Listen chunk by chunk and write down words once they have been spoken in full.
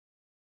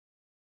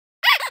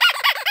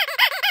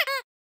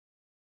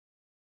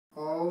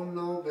Oh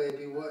no,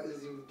 baby, what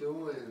is you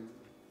doing?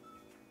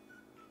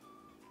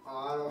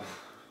 Oh,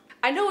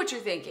 I know what you're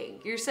thinking.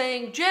 You're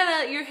saying,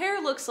 Jenna, your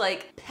hair looks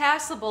like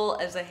passable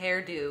as a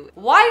hairdo.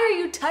 Why are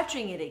you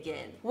touching it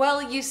again?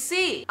 Well, you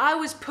see, I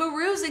was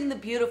perusing the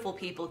beautiful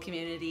people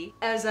community,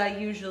 as I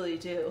usually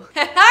do,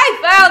 and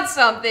I found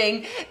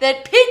something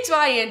that piqued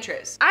my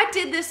interest. I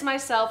did this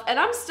myself, and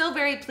I'm still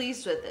very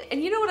pleased with it.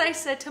 And you know what I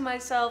said to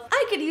myself?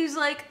 I could use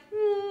like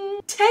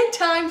 10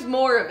 times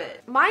more of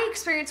it. My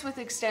experience with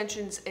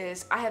extensions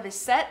is I have a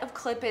set of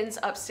clip-ins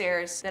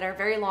upstairs that are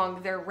very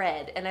long, they're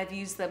red, and I've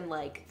used them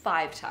like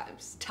 5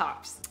 times,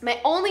 tops. My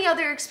only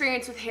other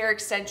experience with hair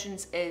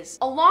extensions is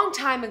a long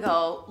time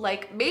ago,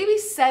 like maybe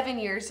 7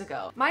 years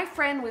ago, my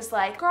friend was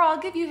like, girl,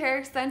 I'll give you hair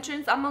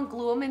extensions, I'm gonna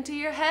glue them into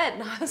your head.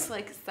 And I was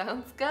like,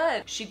 sounds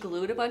good. She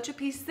glued a bunch of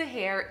pieces of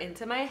hair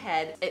into my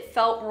head. It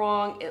felt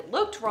wrong, it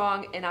looked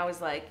wrong, and I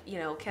was like, you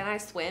know, can I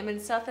swim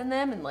and stuff in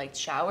them and like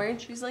shower? And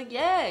she's like,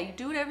 yeah, you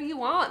do whatever you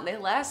want. They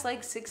last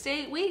like 6 to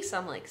 8 weeks.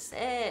 I'm like,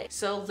 sick.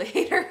 So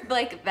later,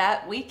 like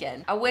that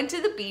weekend, I went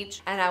to the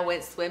beach and I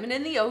went swimming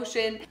in the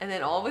ocean, and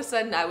then all of a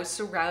sudden I was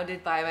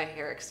surrounded by my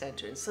hair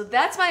extensions. So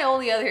that's my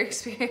only other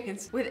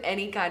experience with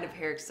any kind of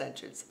hair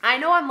extensions. I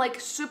know I'm like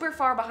super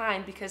far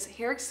behind because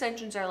hair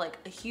extensions are like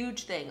a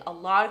huge thing. A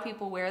lot of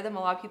people wear them, a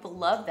lot of people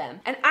love them,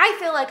 and I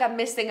feel like I'm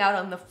missing out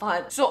on the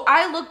fun. So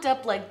I looked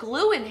up like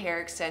glue-in hair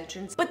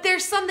extensions, but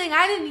there's something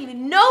I didn't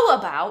even know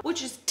about,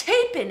 which is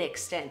tape-in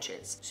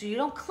extensions. So you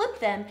don't clip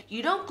them,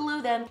 you don't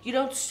glue them, you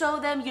don't sew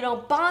them, you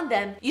don't bond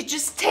them, you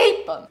just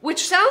tape them,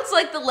 which sounds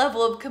like the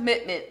level of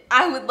commitment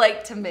I would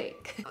like to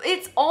make.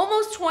 It's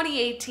almost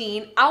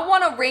 2018. I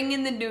want to ring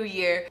in the new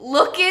year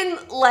looking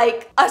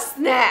like a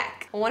snack.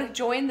 I want to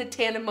join the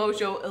Tana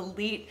Mojo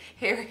Elite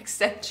Hair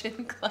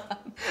Extension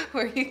Club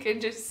where you can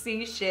just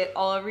see shit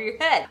all over your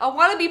head. I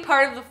want to be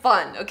part of the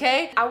fun,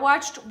 okay? I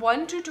watched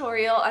one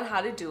tutorial on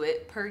how to do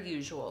it per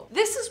usual.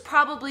 This is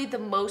probably the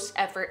most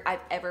effort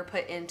I've ever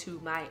put into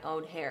my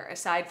own hair,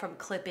 aside from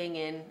clipping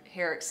in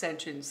hair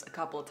extensions a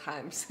couple of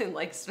times and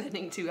like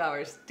spending 2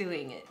 hours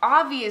doing it.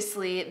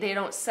 Obviously, they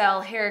don't sell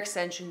hair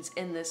extensions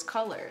in this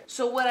color.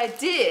 So what I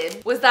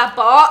did was I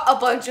bought a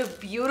bunch of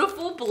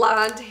beautiful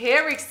blonde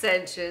hair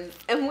extensions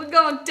and we're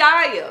gonna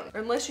dye them.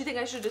 Or unless you think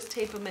I should just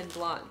tape them in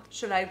blonde.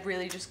 Should I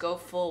really just go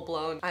full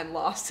blown? I'm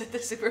lost at the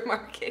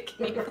supermarket.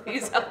 Can you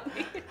please help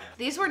me?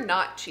 These were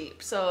not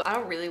cheap, so I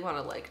don't really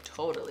wanna like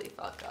totally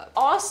fuck up.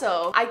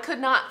 Also, I could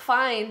not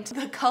find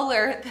the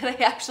color that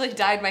I actually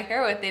dyed my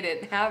hair with. They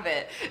didn't have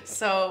it.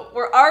 So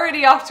we're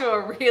already off to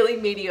a really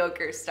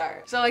mediocre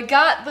start. So I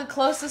got the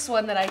closest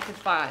one that I could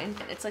find.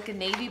 It's like a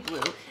navy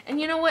blue. And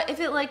you know what? If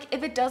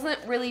it doesn't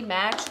really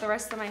match the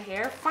rest of my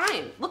hair,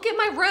 fine. Look at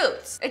my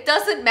roots. It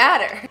doesn't matter.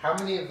 how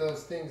many of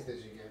those things did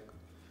you get?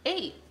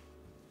 8.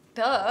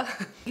 Duh.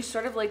 You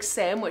sort of like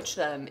sandwich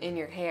them in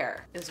your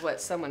hair, is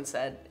what someone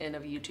said in a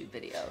YouTube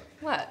video.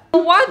 What? I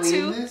want Clean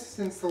to. this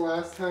since the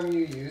last time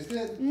you used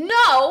it?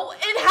 No,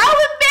 and how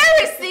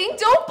embarrassing!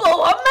 Don't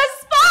blow up my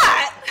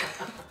spot!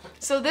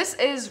 So this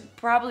is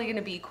probably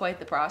gonna be quite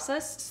the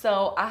process,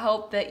 so I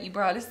hope that you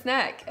brought a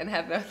snack and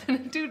have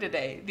nothing to do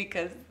today,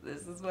 because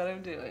this is what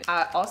I'm doing.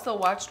 I also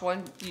watched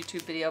one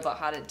YouTube video about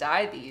how to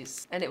dye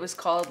these, and it was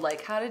called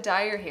like how to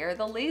dye your hair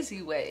the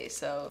lazy way,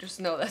 so just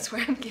know that's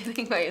where I'm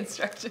getting my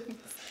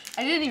instructions.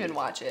 I didn't even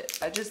watch it.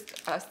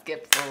 I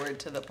skipped forward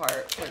to the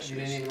part where You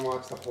didn't even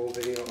watch the whole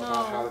video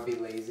about how to be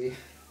lazy?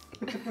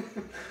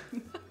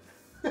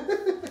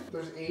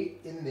 There's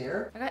 8 in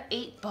there? I got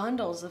 8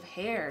 bundles of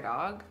hair,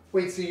 dog.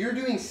 Wait, so you're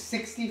doing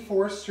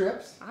 64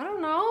 strips? I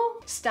don't know.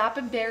 Stop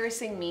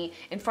embarrassing me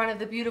in front of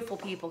the beautiful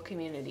people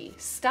community.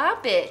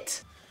 Stop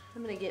it.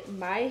 I'm gonna get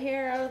my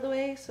hair out of the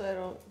way so I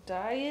don't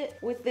dye it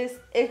with this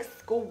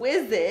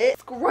exquisite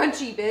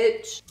scrunchy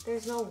bitch.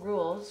 There's no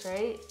rules,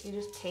 right? You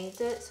just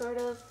paint it, sort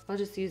of. I'll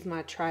just use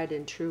my tried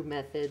and true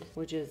method,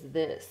 which is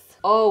this.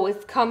 Oh,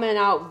 it's coming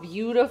out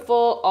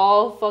beautiful,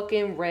 all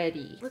fucking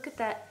ready. Look at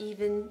that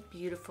even,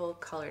 beautiful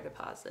color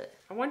deposit.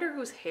 I wonder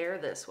whose hair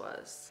this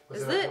was.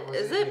 Is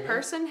it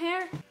person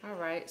hair? All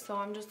right, so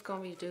I'm just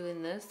gonna be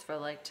doing this for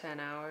like 10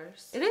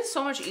 hours. It is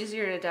so much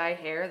easier to dye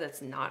hair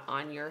that's not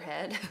on your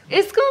head.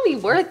 It's gonna be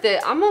worth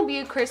it. I'm gonna be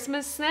a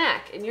Christmas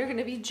snack and you're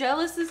gonna be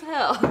jealous as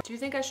hell. Do you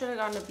think I should have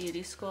gone to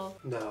beauty school?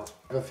 No.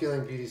 I have a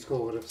feeling beauty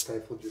school would have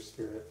stifled your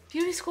spirit.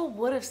 Beauty school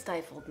would have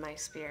stifled my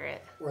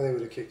spirit. Or they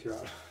would have kicked you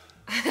out.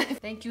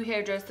 Thank you,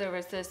 hairdresser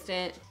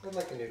assistant. I'd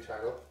like a new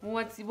title.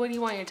 What do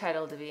you want your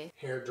title to be?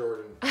 Hair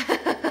Jordan.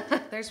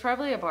 There's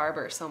probably a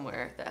barber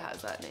somewhere that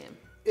has that name.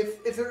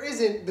 If there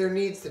isn't, there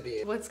needs to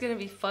be. What's gonna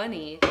be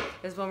funny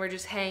is when we're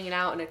just hanging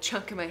out and a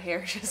chunk of my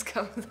hair just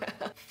comes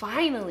out.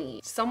 Finally,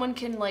 someone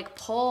can like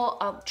pull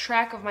a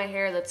track of my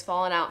hair that's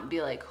fallen out and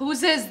be like,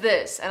 whose is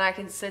this? And I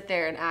can sit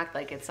there and act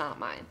like it's not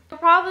mine. I'm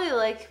probably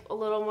like a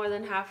little more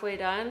than halfway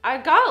done. I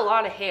got a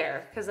lot of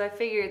hair because I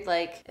figured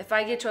like if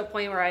I get to a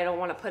point where I don't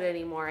want to put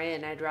any more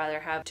in, I'd rather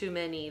have too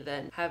many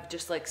than have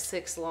just like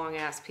 6 long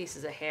ass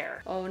pieces of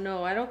hair. Oh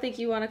no, I don't think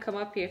you want to come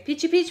up here.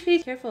 Peachy peach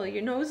peach. Careful,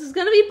 your nose is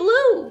gonna be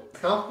blue.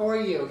 It's not for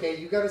you, okay?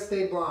 You gotta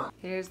stay blonde.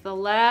 Here's the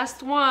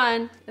last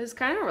one. It's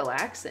kind of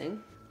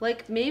relaxing.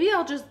 Like, maybe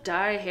I'll just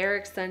dye hair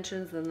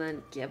extensions and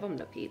then give them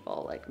to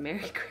people. Like,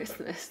 Merry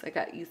Christmas, I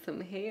got you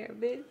some hair,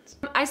 bitch.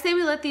 I say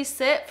we let these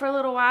sit for a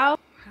little while.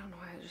 I don't know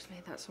why I just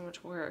made that so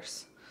much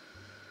worse.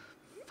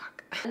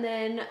 Fuck. And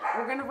then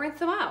we're gonna rinse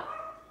them out.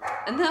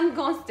 And then I'm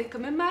gonna stick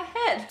them in my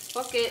head.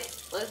 Fuck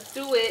it, let's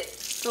do it.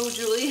 So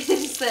Julie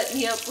set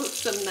me up with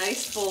some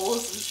nice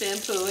bowls of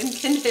shampoo and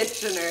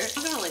conditioner.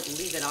 I'm gonna like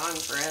leave it on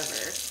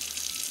forever.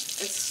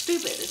 It's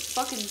stupid, it's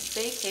fucking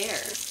fake hair.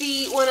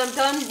 See, when I'm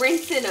done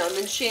rinsing them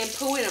and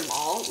shampooing them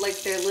all,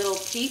 like they're little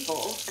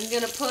people, I'm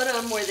gonna put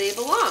them where they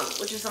belong,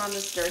 which is on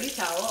this dirty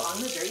towel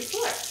on the dirty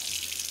floor.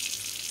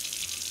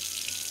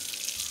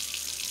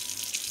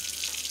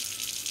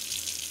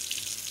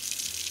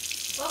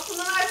 Welcome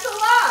to my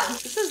salon!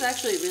 This is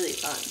actually really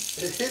fun.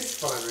 It is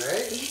fun,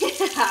 right?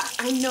 Yeah.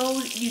 I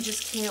know you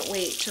just can't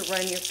wait to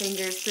run your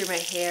fingers through my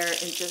hair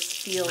and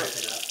just feel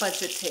a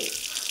bunch of tape.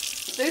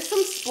 There's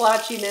some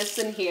splotchiness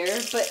in here,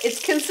 but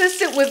it's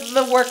consistent with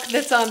the work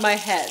that's on my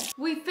head.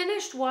 We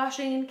finished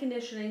washing and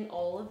conditioning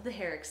all of the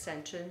hair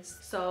extensions,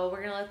 so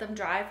we're gonna let them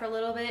dry for a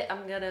little bit.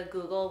 I'm gonna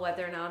Google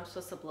whether or not I'm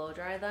supposed to blow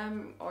dry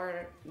them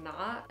or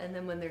not, and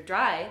then when they're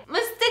dry, I'm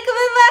gonna stick them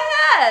in my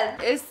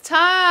head. It's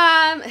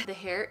time. The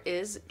hair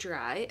is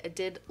dry. I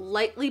did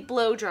lightly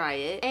blow dry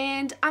it,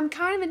 and I'm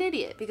kind of an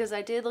idiot because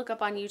I did look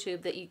up on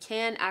YouTube that you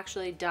can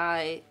actually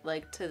dye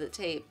like to the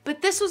tape,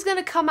 but this was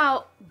gonna come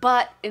out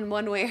butt in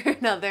one way or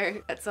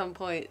another at some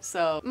point.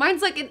 So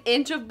mine's like an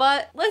inch of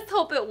butt. Let's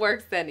hope it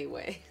works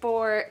anyway.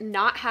 For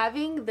not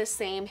having the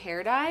same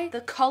hair dye,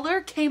 the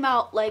color came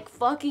out like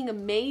fucking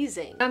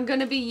amazing. I'm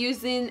gonna be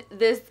using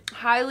this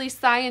highly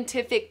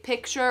scientific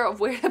picture of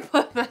where to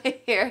put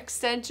my hair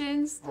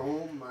extensions.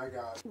 Oh my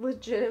god.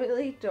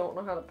 Legitimately don't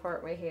know how to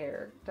part my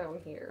hair down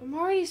here. I'm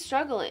already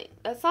struggling.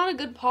 That's not a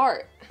good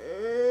part.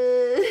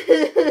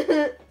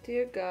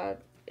 Dear God,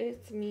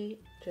 it's me,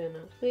 Jenna.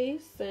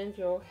 Please send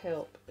your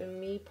help in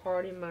me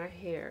parting my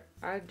hair.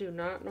 I do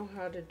not know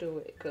how to do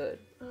it good.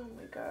 Oh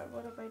my god,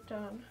 what have I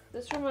done?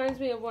 This reminds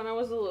me of when I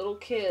was a little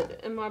kid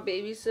and my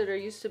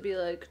babysitter used to be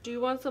like, do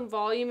you want some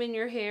volume in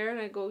your hair? And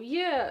I go,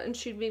 yeah. And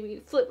she'd make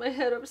me flip my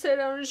head upside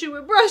down and she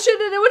would brush it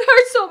and it would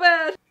hurt so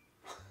bad.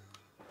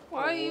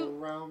 Why are you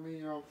around me?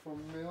 You're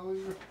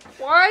familiar.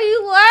 Why are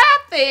you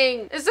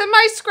laughing? Is it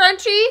my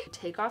scrunchie?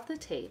 Take off the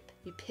tape.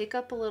 You pick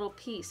up a little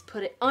piece,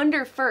 put it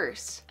under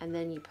first, and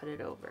then you put it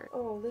over.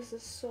 Oh, this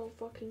is so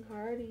fucking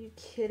hard. Are you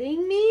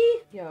kidding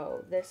me?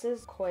 Yo, this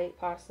is quite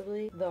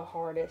possibly the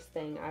hardest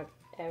thing I've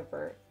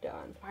ever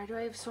done. Why do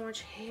I have so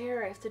much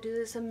hair? I have to do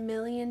this a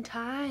million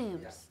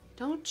times. Yes.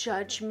 Don't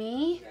judge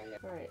me. Yeah.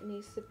 All right, it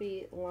needs to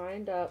be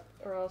lined up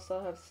or else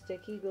I'll have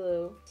sticky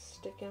glue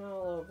sticking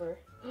all over.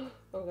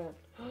 Oh god.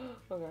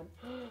 Oh god.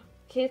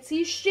 Can't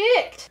see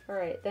shit!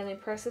 Alright, then I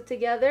press it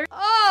together.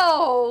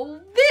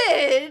 Oh,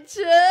 bitch!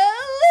 Look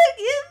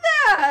at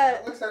that!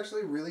 That looks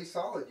actually really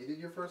solid. You did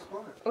your first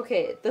one.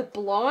 Okay, the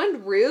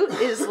blonde root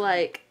is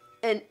like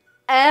an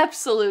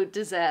absolute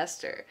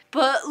disaster.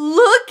 But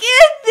look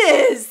at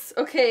this!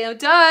 Okay, I'm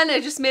done. I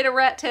just made a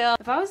rat tail.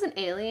 If I was an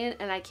alien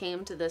and I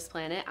came to this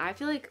planet, I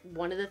feel like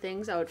one of the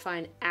things I would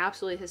find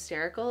absolutely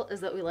hysterical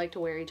is that we like to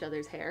wear each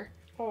other's hair.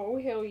 Oh,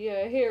 hell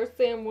yeah. Hair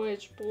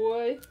sandwich,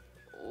 boy.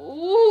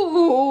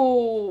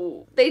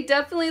 Ooh. They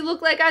definitely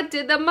look like I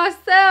did them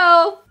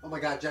myself. Oh my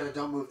god, Jenna,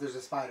 don't move. There's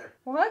a spider.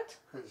 What?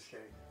 I'm just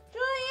kidding.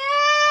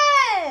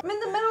 Juliet! I'm in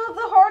the middle of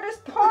the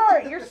hardest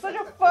part. You're such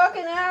a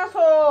fucking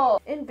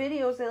asshole. In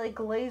videos, they like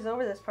glaze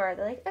over this part.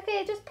 They're like,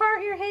 okay, just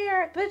part your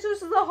hair. Bitch,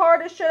 this is the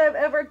hardest shit I've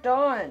ever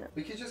done.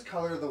 We could just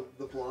color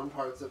the blonde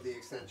parts of the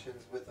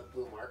extensions with a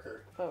blue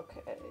marker.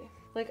 Okay.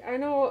 Like, I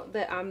know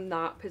that I'm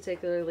not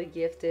particularly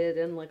gifted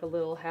and like a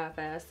little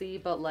half-assy,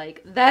 but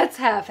like, that's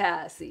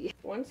half-assy.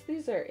 Once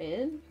these are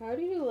in, how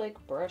do you like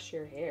brush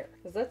your hair?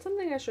 Is that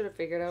something I should have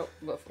figured out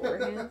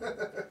beforehand?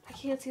 I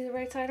can't see the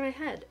right side of my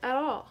head at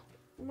all.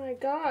 Oh my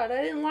god,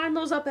 I didn't line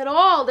those up at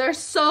all. They're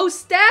so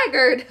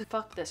staggered.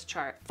 Fuck this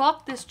chart.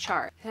 Fuck this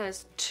chart. It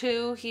has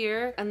 2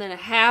 here and then a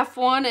half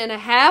one and a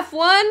half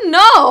one.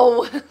 No!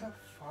 What the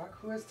fuck?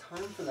 Who has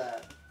time for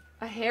that?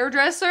 A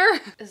hairdresser?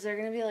 Is there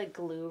gonna be like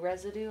glue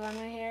residue on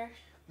my hair?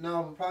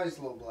 No, but probably just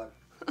a little blood.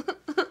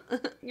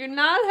 You're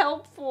not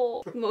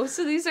helpful. Most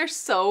of these are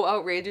so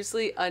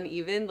outrageously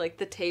uneven. Like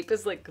the tape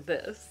is like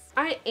this.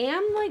 I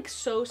am like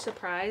so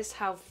surprised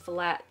how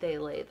flat they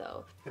lay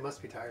though. They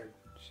must be tired.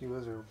 She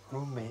was her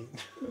roommate.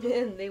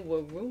 And they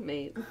were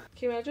roommates. Can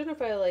you imagine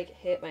if I like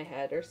hit my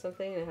head or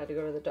something and I had to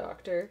go to the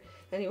doctor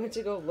and he went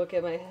to go look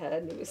at my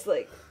head and he was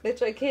like,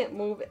 bitch, I can't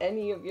move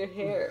any of your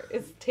hair.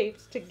 It's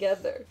taped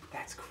together.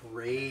 That's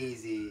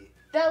crazy.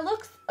 That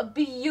looks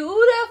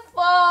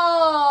beautiful.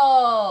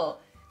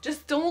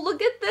 Just don't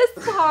look at this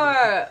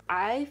part.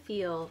 I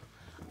feel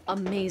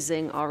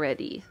amazing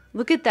already.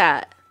 Look at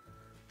that.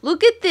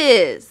 Look at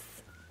this.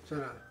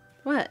 Jenna.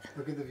 What?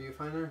 Look at the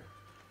viewfinder.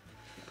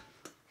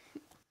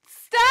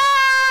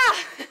 Stop!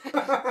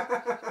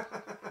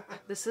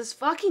 This is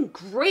fucking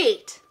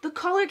great. The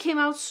color came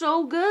out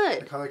so The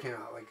good. color came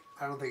out like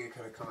I don't think it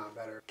could have come out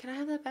better. Can I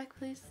have that back,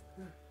 please?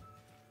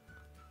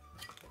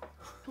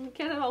 Don't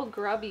get it all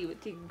grubby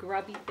with your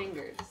grubby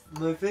fingers.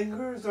 My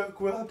fingers are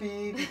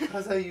grubby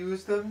because I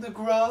used them to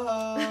grub.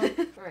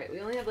 Alright, we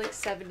only have like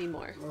 70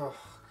 more. Oh,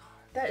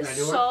 that is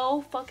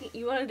so fucking...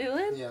 You want to do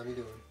it? yeah, let me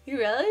do it. You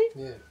really?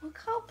 Yeah.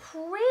 Look how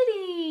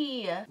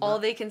pretty! All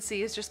they can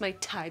see is just my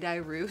tie-dye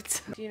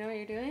roots. Do you know what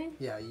you're doing?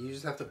 Yeah, you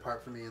just have to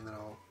part for me and then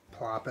I'll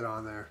plop it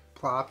on there.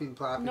 Plopping,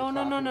 plopping, No,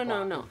 no, no, no,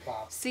 no, no.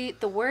 plop. See,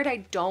 the word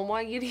I don't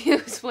want you to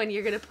use when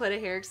you're going to put a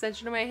hair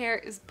extension in my hair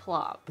is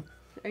plop.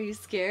 Are you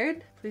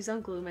scared? Please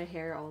don't glue my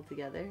hair all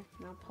together.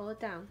 Now pull it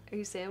down. Are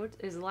you sandwiched?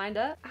 Is it lined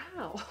up?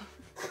 Ow.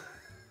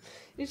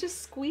 You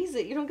just squeeze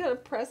it. You don't gotta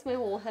press my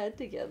whole head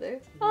together.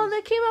 Oh,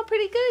 that came out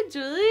pretty good,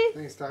 Julie.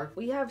 Thanks, Doc.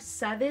 We have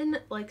 7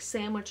 like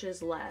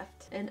sandwiches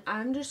left. And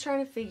I'm just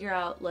trying to figure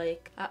out,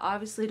 like, I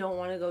obviously don't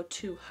want to go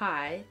too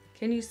high.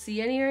 Can you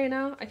see any right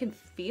now? I can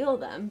feel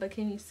them, but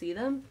can you see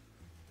them?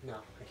 No,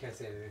 I can't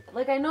say anything.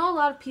 Like, I know a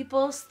lot of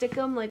people stick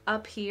them like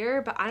up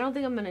here, but I don't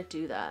think I'm gonna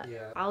do that.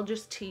 Yeah. I'll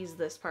just tease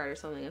this part or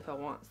something if I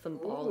want some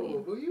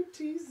volume. Ooh, who you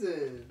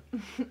teasing?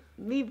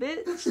 Me,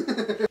 bitch.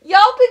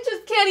 Y'all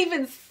bitches can't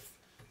even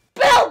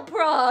spell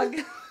Prague.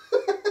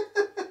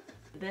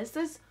 This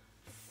is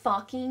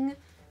fucking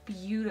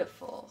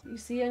beautiful. You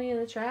see any of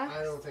the tracks?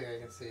 I don't think I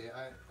can see it.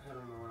 I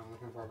don't know what I'm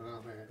looking for, but I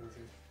don't think I can see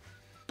it.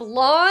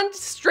 Blonde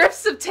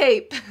strips of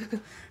tape.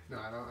 No,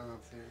 I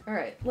don't see it. All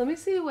right, let me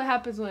see what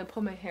happens when I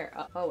pull my hair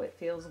up. Oh, it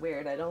feels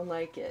weird. I don't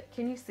like it.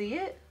 Can you see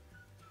it?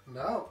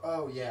 No.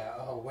 Oh, yeah.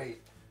 Oh,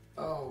 wait.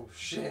 Oh,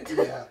 shit.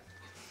 Yeah.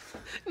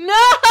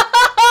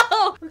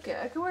 No! Okay,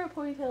 I can wear a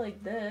ponytail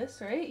like this,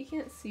 right? You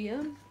can't see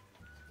them.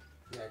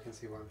 Yeah, I can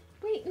see one.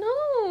 Wait,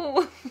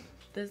 no!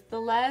 This is the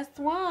last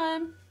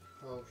one.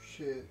 Oh,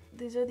 shit.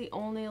 These are the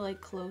only, like,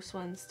 close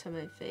ones to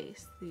my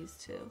face. These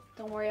two.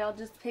 Don't worry, I'll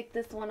just pick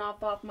this one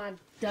off my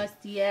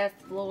dusty-ass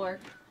floor.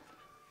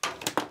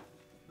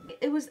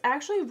 It was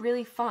actually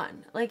really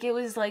fun. Like, it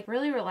was, like,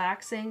 really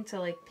relaxing to,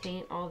 like,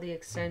 paint all the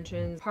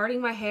extensions.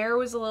 Parting my hair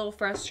was a little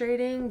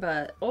frustrating,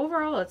 but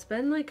overall, it's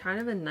been, like, kind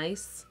of a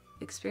nice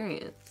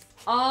experience.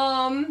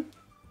 I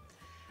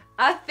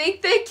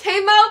think they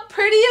came out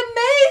pretty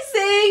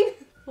amazing!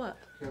 What?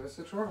 Give us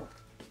a twirl.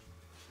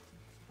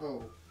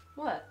 Oh.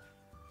 What?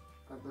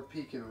 They're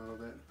peeking a little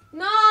bit.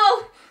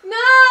 No!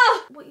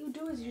 No! What you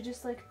do is you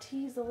just, like,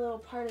 tease a little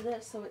part of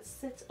this so it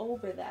sits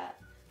over that.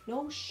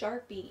 No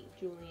Sharpie,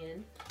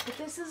 Julian. But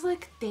this is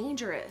like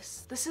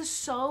dangerous. This is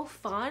so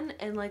fun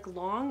and like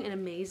long and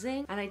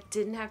amazing. And I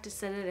didn't have to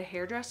sit at a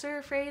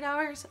hairdresser for 8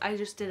 hours. I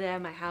just did it at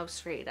my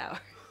house for 8 hours.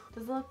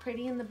 Does it look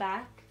pretty in the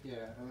back? Yeah,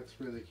 it looks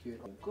really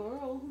cute. Oh,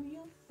 girl, who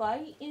you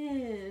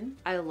fighting?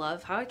 I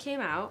love how it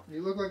came out.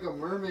 You look like a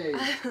mermaid.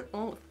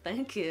 Oh,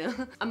 thank you.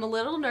 I'm a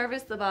little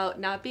nervous about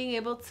not being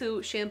able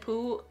to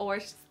shampoo or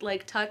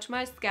like touch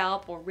my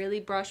scalp or really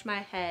brush my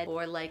head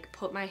or like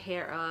put my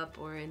hair up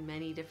or in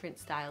many different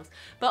styles.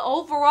 But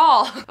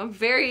overall, I'm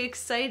very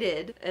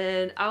excited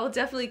and I'll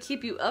definitely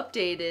keep you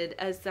updated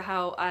as to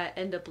how I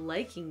end up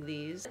liking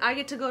these. I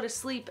get to go to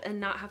sleep and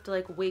not have to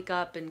like wake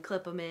up and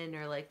clip them in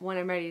or like when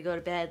I'm ready to go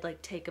to bed,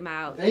 like take them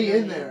out. They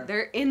in there.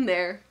 They're in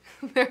there.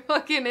 They're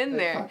fucking in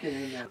there. Fucking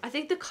in there. I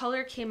think the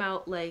color came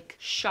out like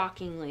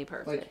shockingly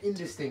perfect. Like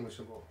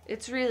indistinguishable.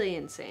 It's really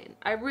insane.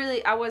 I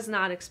was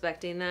not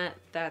expecting that.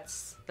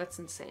 That's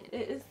insane.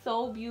 It is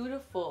so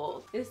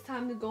beautiful. It's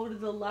time to go to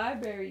the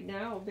library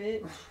now,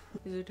 bitch.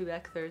 These are due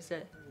back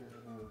Thursday.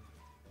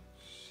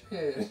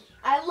 Shit.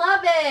 I love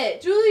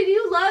it. Julie, do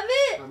you love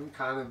it? I'm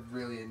kind of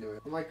really into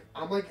it. I'm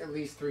like at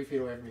least 3 feet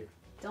away from you.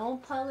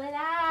 Don't pull it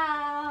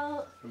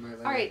out.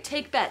 All right,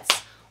 take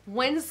bets.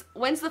 When's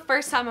the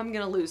first time I'm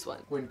gonna lose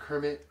one? When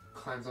Kermit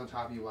climbs on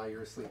top of you while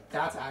you're asleep.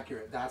 That's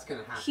accurate. That's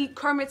gonna happen.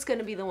 Kermit's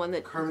gonna be the one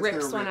that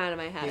rips one out of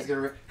my head. He's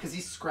gonna rip, because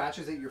he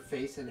scratches at your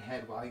face and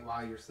head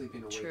while you're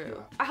sleeping to wake you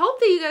up. I hope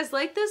that you guys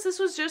like this. This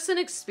was just an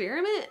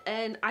experiment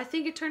and I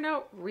think it turned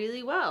out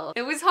really well.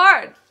 It was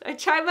hard. I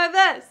tried my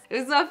best. It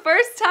was my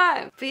first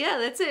time. But yeah,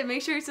 that's it.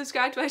 Make sure you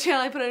subscribe to my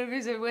channel. I put out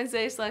videos every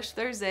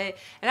Wednesday/Thursday.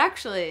 And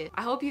actually,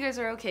 I hope you guys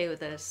are okay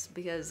with this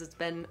because it's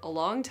been a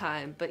long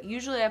time, but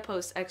usually I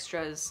post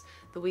extras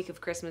the week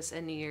of Christmas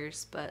and New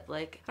Year's, but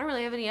like I don't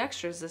really have any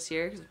extras this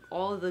year because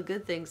all of the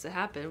good things that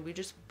happened, we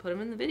just put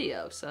them in the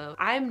video. So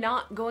I'm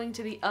not going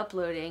to be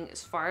uploading,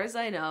 as far as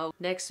I know,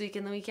 next week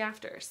and the week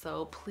after.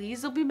 So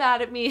please don't be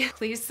mad at me.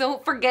 Please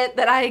don't forget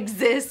that I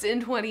exist in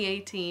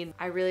 2018.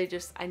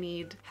 I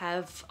need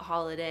have a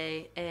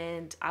holiday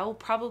and I will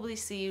probably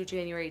see you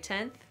January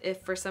 10th.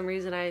 If for some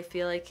reason I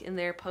feel like in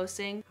there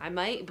posting, I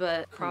might,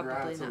 but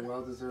probably not. A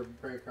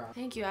well-deserved break off.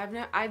 Thank you.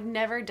 I've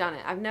never done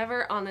it. I've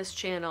never on this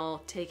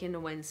channel taken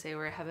a Wednesday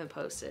where I haven't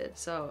posted.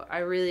 So I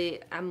really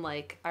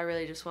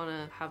just want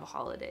to have a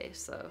holiday.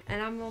 So,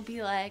 and I'm gonna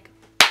be like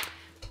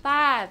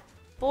 5,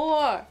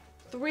 4,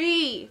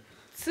 3,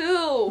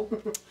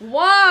 2,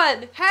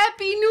 1.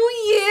 Happy New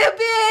Year,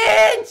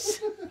 bitch!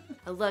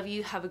 I love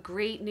you. Have a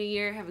great New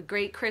Year. Have a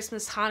great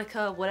Christmas,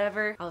 Hanukkah,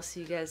 whatever. I'll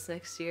see you guys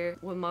next year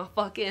with my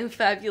fucking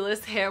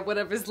fabulous hair,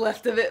 whatever's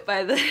left of it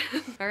by then.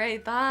 All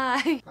right,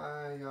 bye.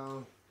 Bye,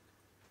 y'all.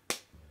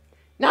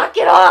 Knock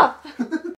it off!